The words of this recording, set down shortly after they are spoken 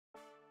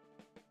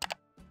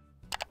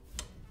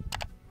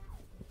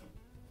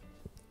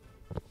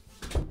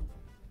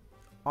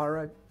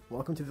Alright,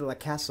 welcome to the La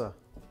Casa.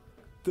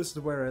 This is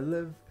where I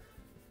live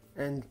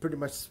and pretty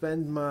much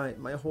spend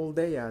my whole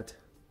day at.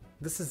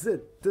 This is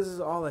it. This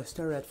is all I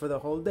stare at for the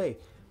whole day.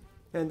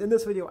 And in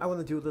this video I want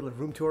to do a little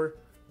room tour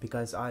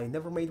because I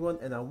never made one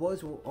and I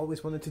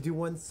always wanted to do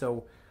one,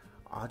 so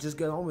I'll just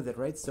get on with it,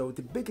 right? So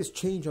the biggest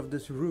change of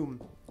this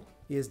room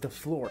is the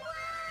floor.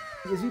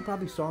 As you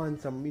probably saw in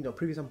some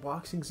previous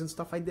unboxings and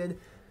stuff I did,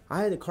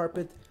 I had a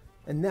carpet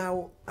and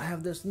now I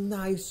have this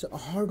nice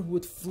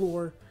hardwood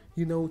floor,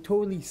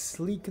 totally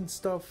sleek and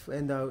stuff,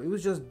 and it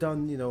was just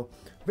done,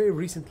 very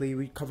recently.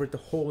 We covered the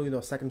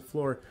whole, second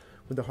floor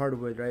with the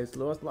hardwood, right? It's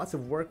lots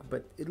of work,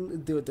 but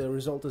the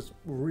result is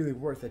really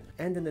worth it.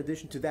 And in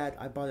addition to that,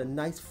 I bought a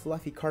nice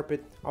fluffy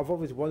carpet. I've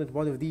always wanted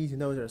one of these,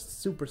 they're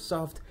super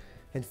soft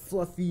and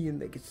fluffy,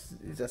 and like it's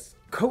just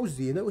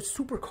cozy, it's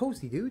super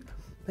cozy, dude.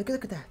 Like,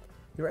 look at that,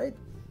 right?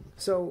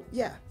 So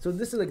yeah, so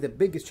this is like the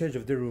biggest change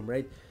of the room,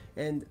 right?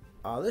 And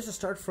let's just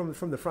start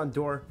from the front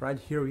door. Right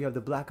here we have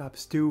the Black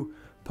Ops 2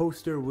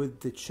 poster with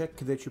the chick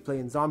that you play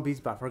in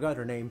Zombies, but I forgot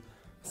her name.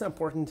 It's not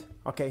important.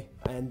 Okay,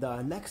 and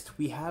next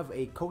we have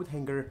a coat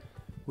hanger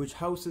which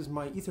houses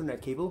my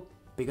Ethernet cable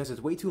because it's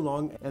way too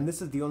long, and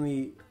this is the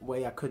only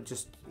way I could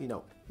just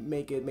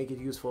make it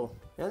useful.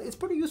 And it's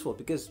pretty useful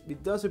because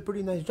it does a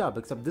pretty nice job,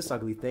 except this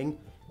ugly thing.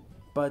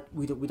 But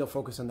we don't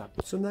focus on that.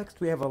 So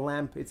next we have a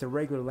lamp. It's a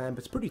regular lamp.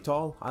 It's pretty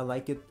tall. I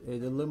like it.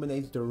 It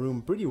illuminates the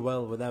room pretty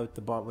well without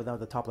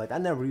the top light. I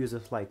never use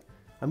this light.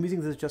 I'm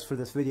using this just for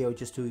this video,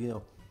 just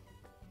to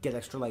get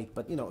extra light.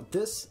 But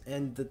this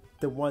and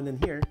the one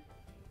in here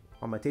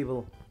on my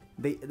table,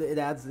 it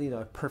adds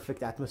a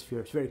perfect atmosphere.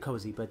 It's very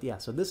cozy. But yeah,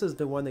 so this is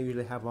the one I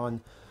usually have on,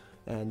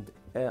 and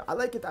I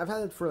like it. I've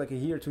had it for like a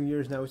year, 2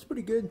 years now. It's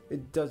pretty good.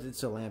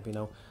 It's a lamp,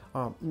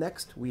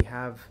 Next we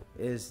have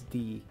is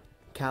the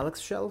Calyx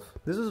shelf.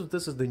 This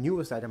is the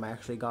newest item I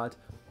actually got,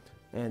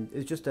 and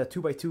it's just a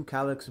 2x2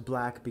 Calyx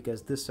black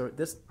because this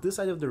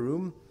side of the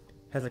room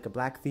has like a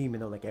black theme,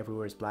 like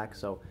everywhere is black.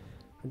 So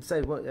I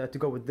decided to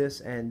go with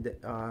this, and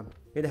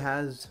it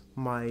has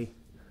my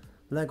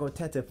Lego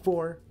Tete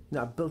 4.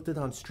 I built it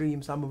on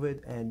stream, some of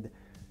it, and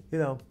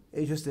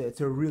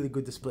it's a really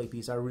good display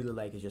piece. I really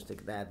like it. Just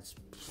like that,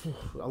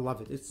 I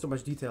love it. It's so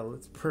much detail.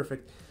 It's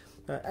perfect.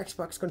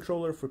 Xbox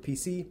controller for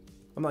PC.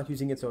 I'm not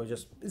using it, so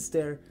it's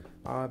there.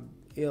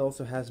 It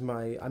also has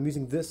I'm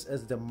using this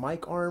as the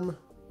mic arm,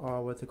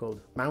 what's it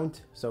called,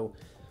 mount. So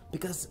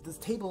because this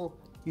table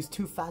is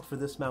too fat for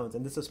this mount,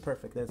 and this is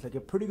perfect. It's like a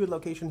pretty good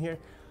location here,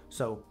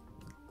 so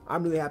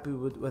I'm really happy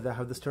with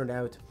how this turned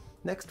out.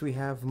 Next we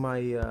have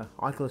my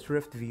Oculus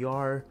Rift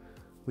VR.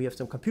 We have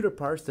some computer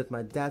parts that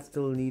my dad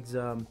still needs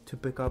to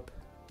pick up,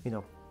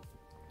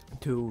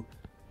 to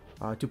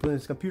put in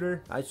his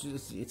computer.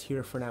 It's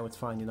here for now. It's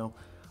fine,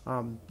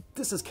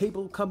 this is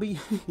cable cubby.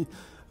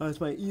 It's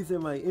my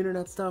my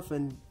internet stuff,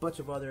 and a bunch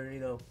of other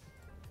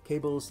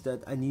cables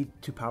that I need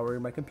to power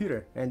my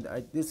computer. And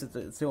this is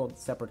its own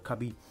separate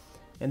cubby,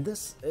 and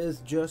this is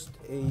just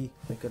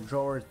like a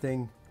drawer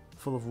thing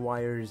full of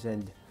wires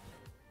and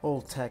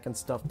old tech and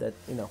stuff that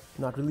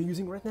not really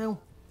using right now.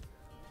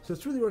 So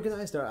it's really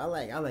organized. I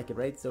like it,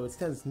 right? So it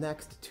stands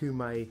next to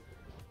my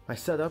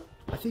setup.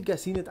 I think I've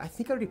seen it. I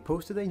think I already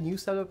posted a new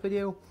setup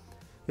video.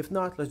 If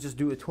not, let's just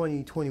do a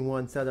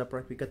 2021 setup,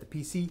 right? We got the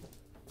PC,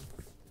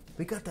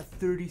 we got the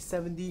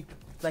 3070,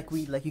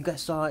 like you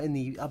guys saw in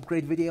the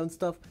upgrade video and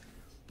stuff.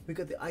 We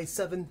got the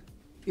i7.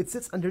 It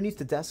sits underneath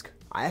the desk.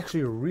 I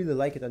actually really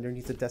like it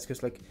underneath the desk.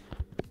 It's like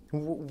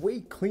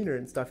way cleaner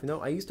and stuff.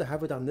 I used to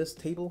have it on this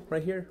table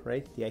right here,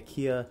 right? The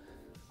IKEA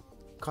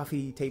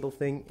coffee table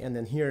thing, and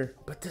then here.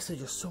 But this is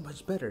just so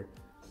much better.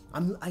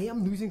 I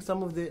am losing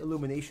some of the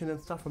illumination and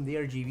stuff from the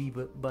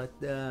RGB, but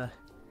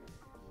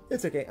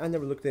it's okay. I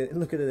never look at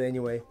it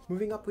anyway.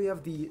 Moving up, we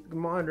have the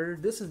monitor.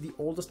 This is the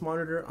oldest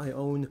monitor I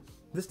own.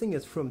 This thing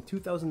is from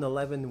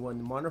 2011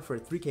 when Modern Warfare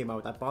 3 came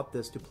out. I bought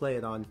this to play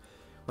it on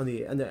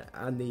the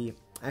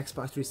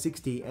Xbox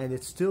 360, and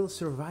it's still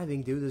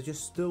surviving, dude. It's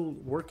just still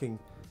working.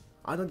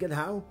 I don't get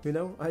how,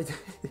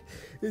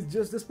 it's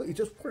just this. It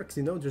just works,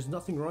 There's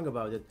nothing wrong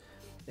about it,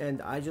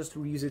 and I just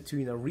use it to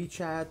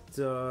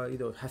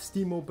rechat, have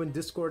Steam open,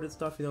 Discord and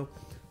stuff.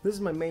 This is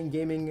my main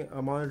gaming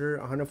monitor,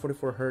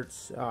 144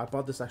 hertz. I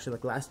bought this actually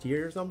like last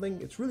year or something.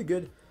 It's really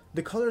good.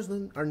 The colors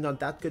are not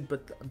that good,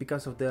 but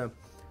because of the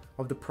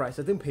price,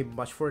 I didn't pay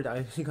much for it. I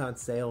actually got on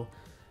sale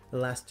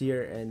last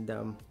year, and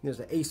there's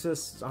the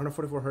Asus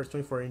 144 hertz,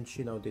 24 inch.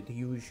 The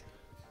huge.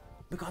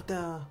 We got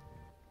the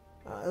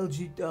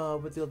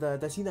LG with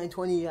the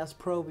C920S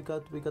Pro. We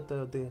got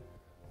the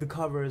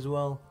cover as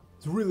well.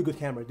 It's a really good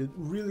camera, dude.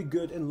 Really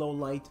good in low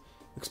light.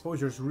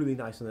 Exposure is really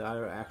nice, and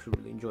I actually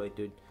really enjoy it,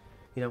 dude.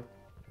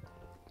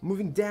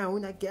 Moving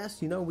down, I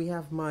guess, we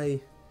have my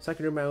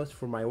secondary mouse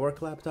for my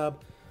work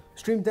laptop.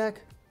 Stream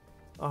Deck,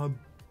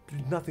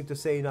 nothing to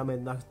say, I'm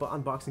in an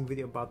unboxing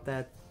video about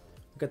that.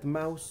 We got the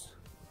mouse,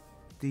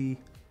 the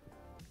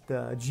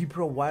G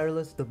Pro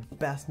wireless, the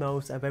best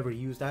mouse I've ever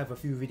used. I have a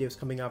few videos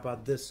coming up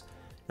about this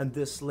and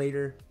this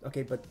later.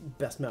 Okay, but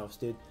best mouse,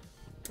 dude.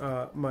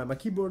 My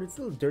keyboard, it's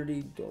a little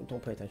dirty.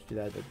 Don't pay attention to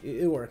that, but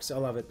it works. I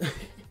love it.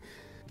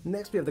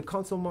 Next, we have the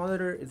console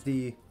monitor. It's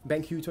the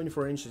BenQ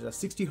 24-inch. It's a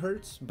 60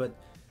 Hz, but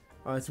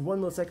it's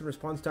 1 millisecond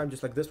response time,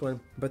 just like this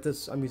one. But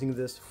this, I'm using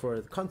this for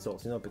the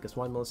consoles, you know, because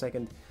 1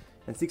 millisecond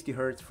and 60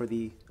 Hz for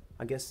the,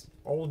 I guess,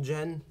 old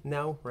gen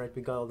now, right?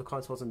 We got all the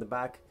consoles in the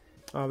back.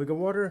 We got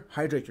water.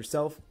 Hydrate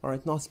yourself. All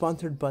right, not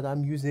sponsored, but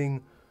I'm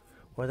using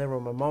whatever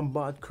my mom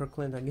bought,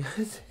 Kirkland, I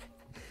guess.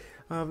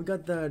 We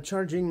got the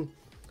charging,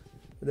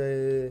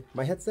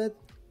 my headset,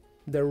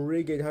 the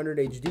Rig 800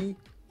 HD.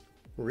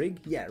 Rig?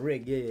 Yeah,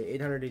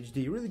 800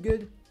 HD. Really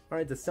good.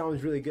 Alright, the sound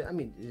is really good. I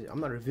mean,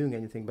 I'm not reviewing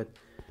anything, but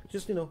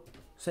just, you know,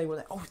 saying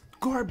what oh,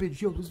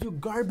 garbage. Yo, let's do a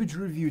garbage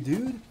review,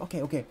 dude.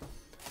 Okay.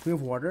 We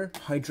have water,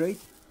 hydrate.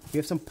 We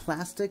have some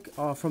plastic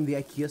from the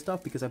IKEA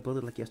stuff because I built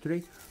it like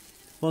yesterday.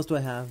 What else do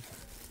I have?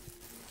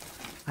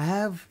 I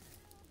have,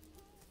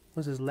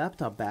 what's this,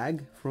 laptop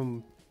bag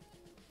from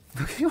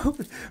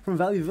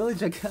Value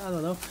Village. I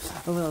don't know.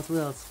 What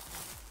else?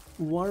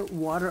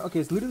 Water. Okay,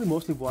 it's literally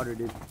mostly water,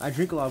 dude. I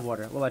drink a lot of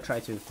water. Well, I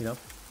try to, you know.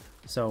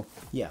 So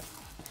yeah.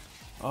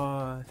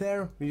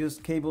 There we use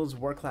cables,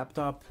 work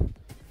laptop,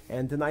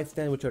 and the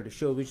nightstand, which are the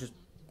show, which is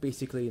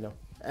basically, you know,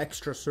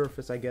 extra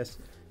surface, I guess.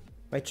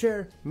 My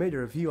chair, made a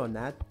review on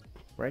that,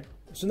 right?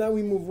 So now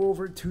we move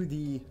over to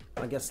the,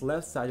 I guess,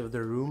 left side of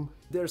the room.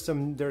 There's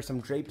some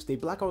drapes. They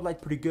black out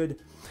light pretty good.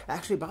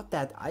 Actually, about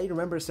that, I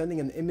remember sending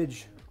an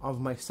image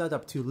of my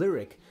setup to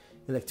Lyric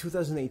in like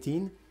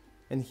 2018.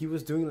 And he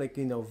was doing like,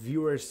 you know,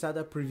 viewer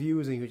setup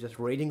reviews, and he was just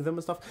rating them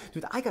and stuff.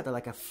 Dude, I got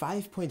like a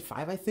 5.5,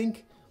 I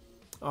think,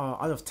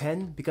 out of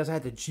 10, because I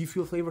had the G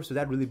Fuel flavor, so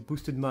that really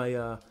boosted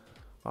my,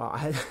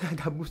 I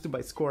got boosted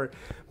my score.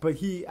 But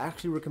he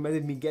actually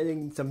recommended me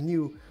getting some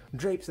new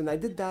drapes, and I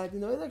did that. You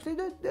know, it actually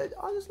did,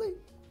 honestly,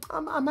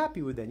 I'm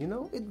happy with it. You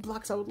know, it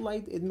blocks out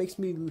light. It makes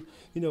me,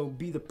 you know,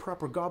 be the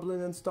proper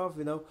goblin and stuff.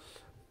 You know,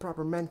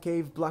 proper man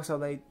cave, blocks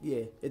out light.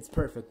 Yeah, it's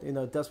perfect. You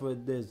know, that's what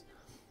it is.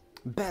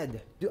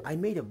 Bed. Dude, I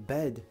made a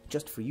bed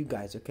just for you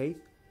guys, okay?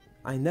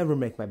 I never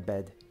make my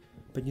bed.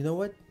 But you know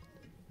what?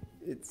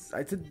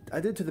 I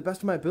did to the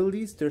best of my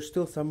abilities. There's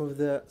still some of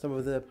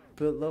the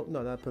pillow,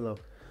 no, not pillow,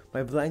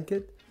 my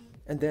blanket.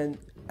 And then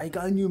I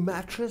got a new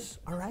mattress,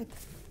 all right?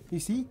 You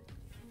see?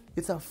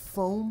 It's a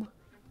foam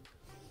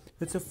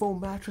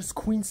mattress,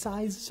 queen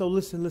size. So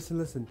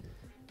listen.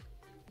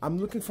 I'm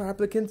looking for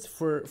applicants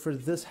for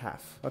this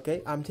half,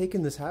 okay? I'm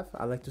taking this half.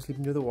 I like to sleep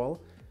near the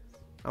wall.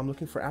 I'm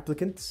looking for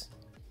applicants.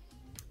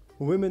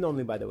 Women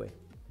only, by the way.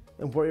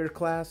 And warrior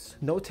class,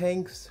 no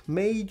tanks,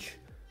 mage,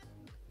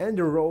 and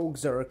the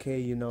rogues are okay,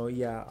 you know,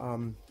 yeah.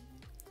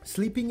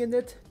 Sleeping in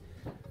it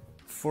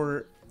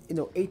for, you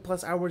know,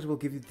 8+ hours will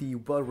give you the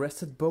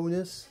well-rested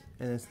bonus,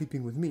 and then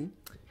sleeping with me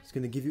is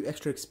gonna give you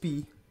extra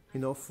XP, you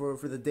know, for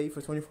the day,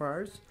 for 24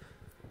 hours.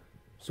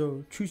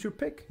 So choose your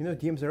pick, you know,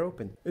 DMs are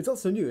open. It's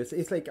also new,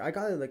 it's like, I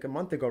got it like a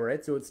month ago,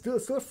 right? So it's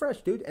still fresh,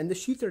 dude, and the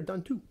sheets are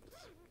done too,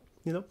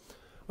 you know?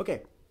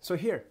 Okay, so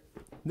here.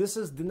 This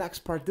is the next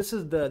part. This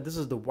is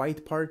the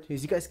white part.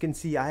 As you guys can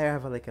see, I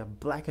have like a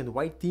black and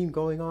white theme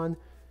going on.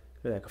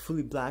 We're like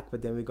fully black,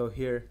 but then we go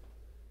here,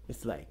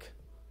 it's like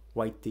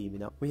white theme, you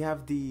know. I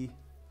have the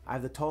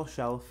tall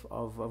shelf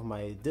of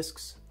my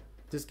disc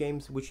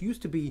games, which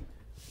used to be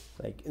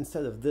like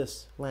instead of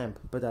this lamp,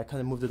 but I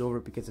kind of moved it over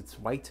because it's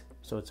white,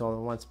 so it's all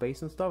in one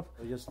space and stuff.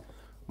 Just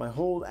my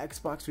whole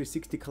Xbox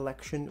 360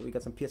 collection. We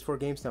got some PS4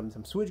 games,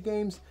 some Switch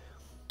games.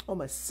 Oh,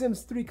 my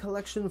Sims 3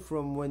 collection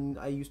from when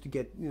I used to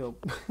get, you know,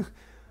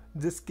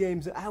 disc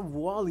games. I have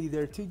Wally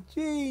there too.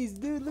 Jeez,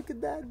 dude, look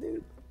at that,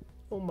 dude.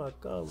 Oh my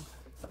god.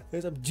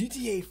 There's a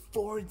GTA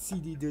 4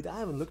 CD, dude. I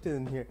haven't looked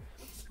in here.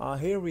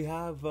 Here we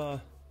have,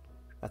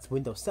 that's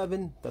Windows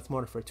 7. That's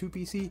Modern Warfare 2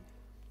 PC.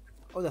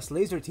 Oh, that's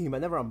Laser Team. I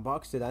never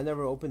unboxed it. I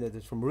never opened it.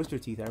 It's from Rooster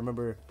Teeth. I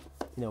remember,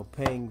 you know,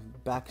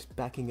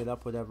 backing it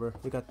up, whatever.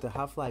 We got the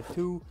Half-Life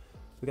 2.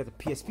 We got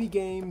the PSP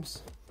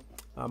games.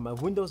 My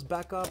Windows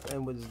backup,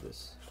 and what is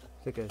this?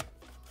 It's like a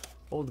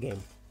old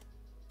game.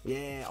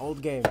 Yeah,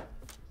 old game.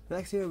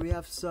 Next here we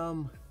have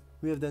the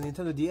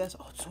Nintendo DS.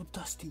 Oh, it's so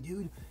dusty,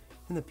 dude.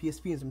 And the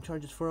PSP and some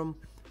charges for them.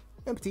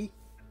 Empty.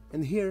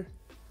 And here,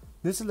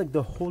 this is like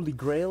the holy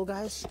grail,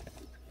 guys.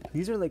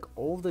 These are like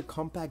all the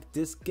compact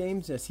disc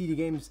games, CD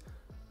games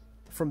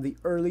from the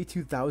early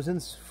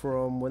 2000s,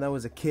 from when I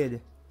was a kid.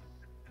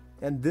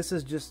 And this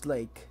is just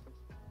like,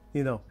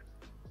 you know,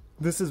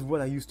 this is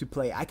what I used to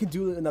play. I could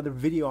do another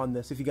video on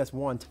this if you guys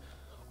want,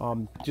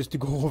 just to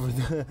go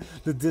over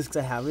the discs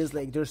I have. It's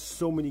like there's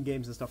so many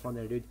games and stuff on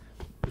there, dude,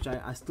 which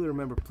I still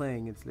remember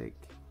playing. It's like,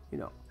 you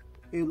know,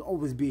 it'll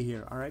always be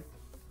here. All right,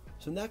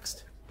 so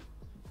next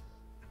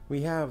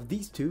we have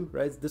these two,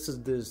 right? This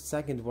is the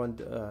second one,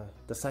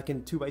 the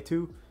second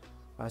 2x2.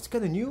 It's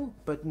kind of new,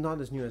 but not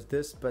as new as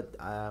this. But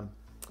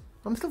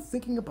I'm still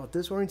thinking about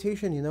this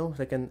orientation, you know, it's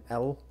like an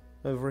L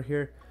over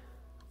here.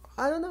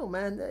 I don't know,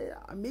 man.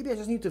 Maybe I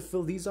just need to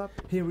fill these up.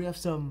 Here we have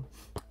some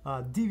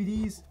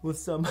DVDs with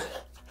some,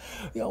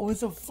 with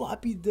some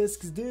floppy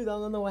disks, dude. I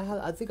don't know.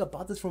 I think I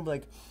bought this from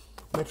like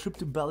my trip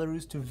to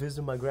Belarus to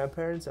visit my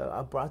grandparents.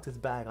 I brought this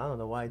back. I don't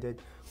know why I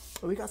did.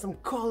 We got some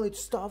college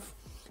stuff,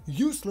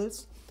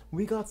 useless.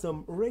 We got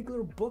some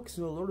regular books,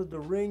 you know, Lord of the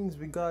Rings.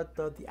 We got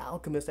The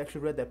Alchemist. I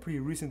actually read that pretty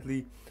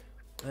recently,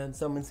 and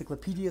some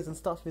encyclopedias and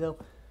stuff. You know,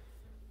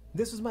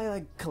 this is my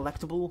like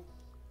collectible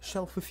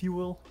shelf, if you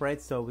will,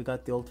 right? So we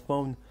got the old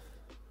phone.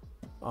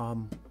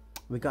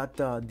 We got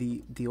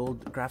the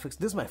old graphics.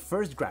 This is my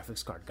first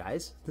graphics card,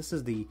 guys. This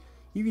is the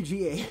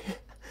EVGA,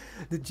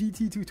 the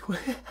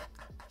GT220,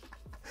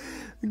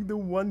 the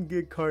 1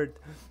 gig card.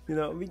 You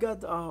know, we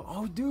got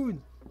oh dude,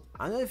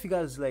 I don't know if you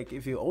guys like,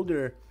 if you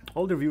older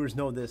viewers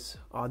know this.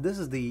 This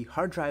is the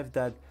hard drive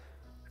that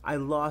I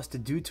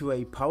lost due to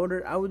a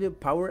power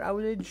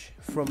outage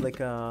from like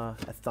a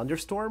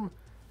thunderstorm.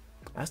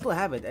 I still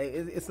have it.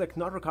 It's like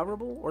not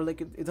recoverable, or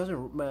like it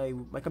doesn't.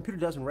 My computer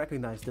doesn't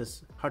recognize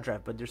this hard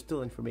drive, but there's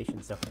still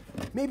information. So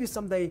maybe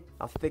someday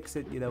I'll fix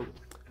it. You know,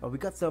 we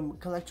got some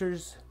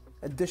collector's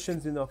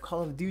editions. You know,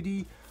 Call of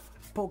Duty,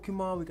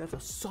 Pokemon. We got a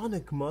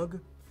Sonic mug.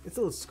 It's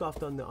a little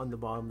scuffed on the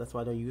bottom. That's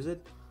why I don't use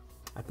it.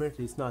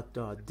 Apparently, it's not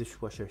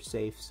dishwasher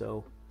safe,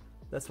 so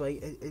that's why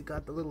it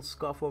got the little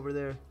scuff over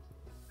there.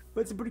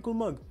 But it's a pretty cool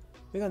mug.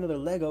 We got another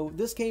Lego.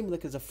 This came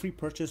like as a free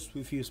purchase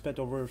if you spent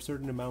over a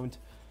certain amount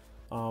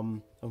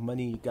of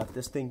money. You got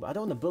this thing, but I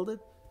don't want to build it.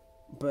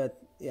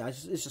 But yeah,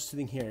 it's just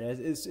sitting here.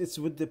 It's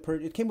with the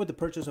it came with the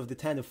purchase of the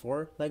Tandem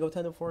 4 Lego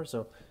Tandem 4,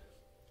 so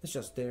it's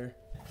just there.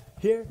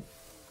 Here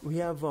we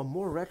have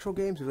more retro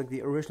games. We have like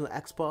the original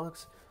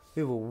Xbox.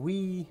 We have a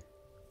Wii.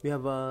 We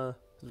have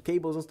some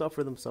cables and stuff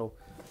for them. So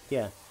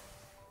yeah,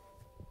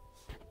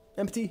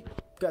 empty.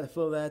 Gotta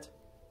fill that.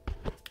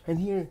 And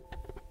here,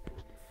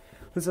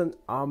 listen.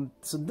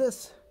 So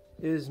this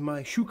is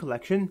my shoe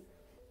collection.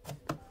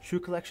 Shoe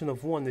collection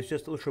of one. It's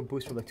just Ultra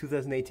Boost from like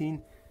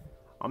 2018.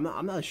 I'm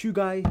not a shoe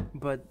guy,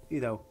 but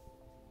you know,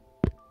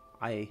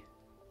 I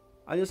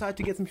decided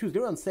to get some shoes. They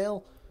were on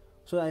sale,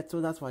 so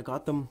that's why I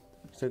got them.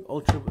 It's like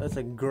ultra. It's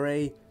like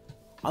gray.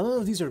 I don't know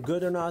if these are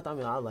good or not. I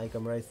mean, I like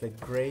them, right? It's like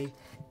gray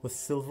with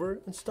silver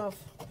and stuff.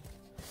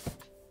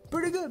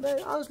 Pretty good, man.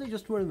 Honestly,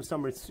 just wear them in the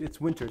summer.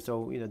 It's winter,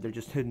 so you know they're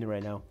just hidden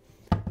right now.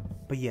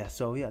 But yeah,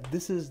 so yeah,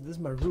 this is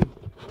my room,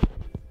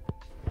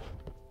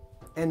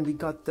 and we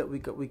got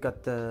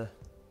the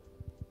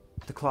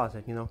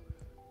closet. You know,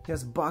 it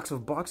has a box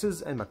of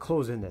boxes and my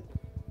clothes in it.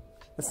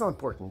 It's not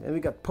important. And we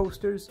got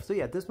posters. So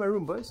yeah, this is my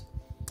room, boys.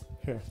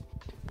 Here,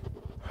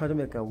 how to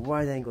make a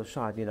wide-angle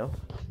shot, you know.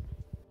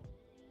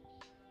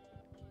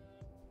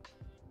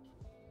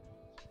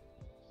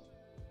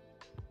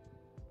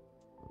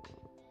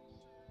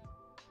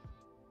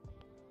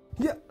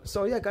 Yeah,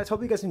 so yeah guys,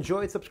 hope you guys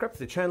enjoyed. Subscribe to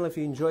the channel if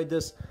you enjoyed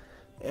this,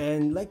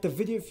 and like the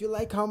video if you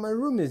like how my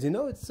room is. You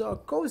know, it's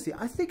cozy.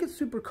 I think it's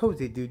super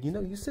cozy, dude. You know,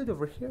 you sit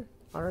over here,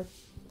 all right,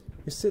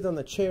 you sit on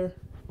the chair,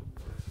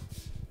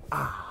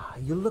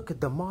 you look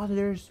at the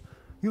monitors,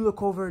 you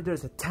look over,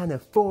 there's a Tandem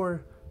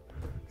 4,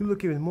 you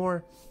look even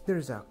more,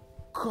 there's a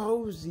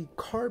cozy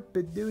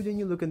carpet, dude, and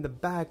you look in the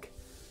back,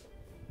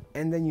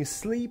 and then you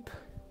sleep,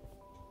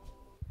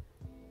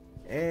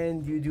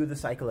 and you do the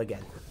cycle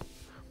again.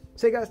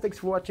 So hey guys, thanks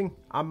for watching.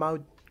 I'm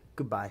out.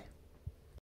 Goodbye.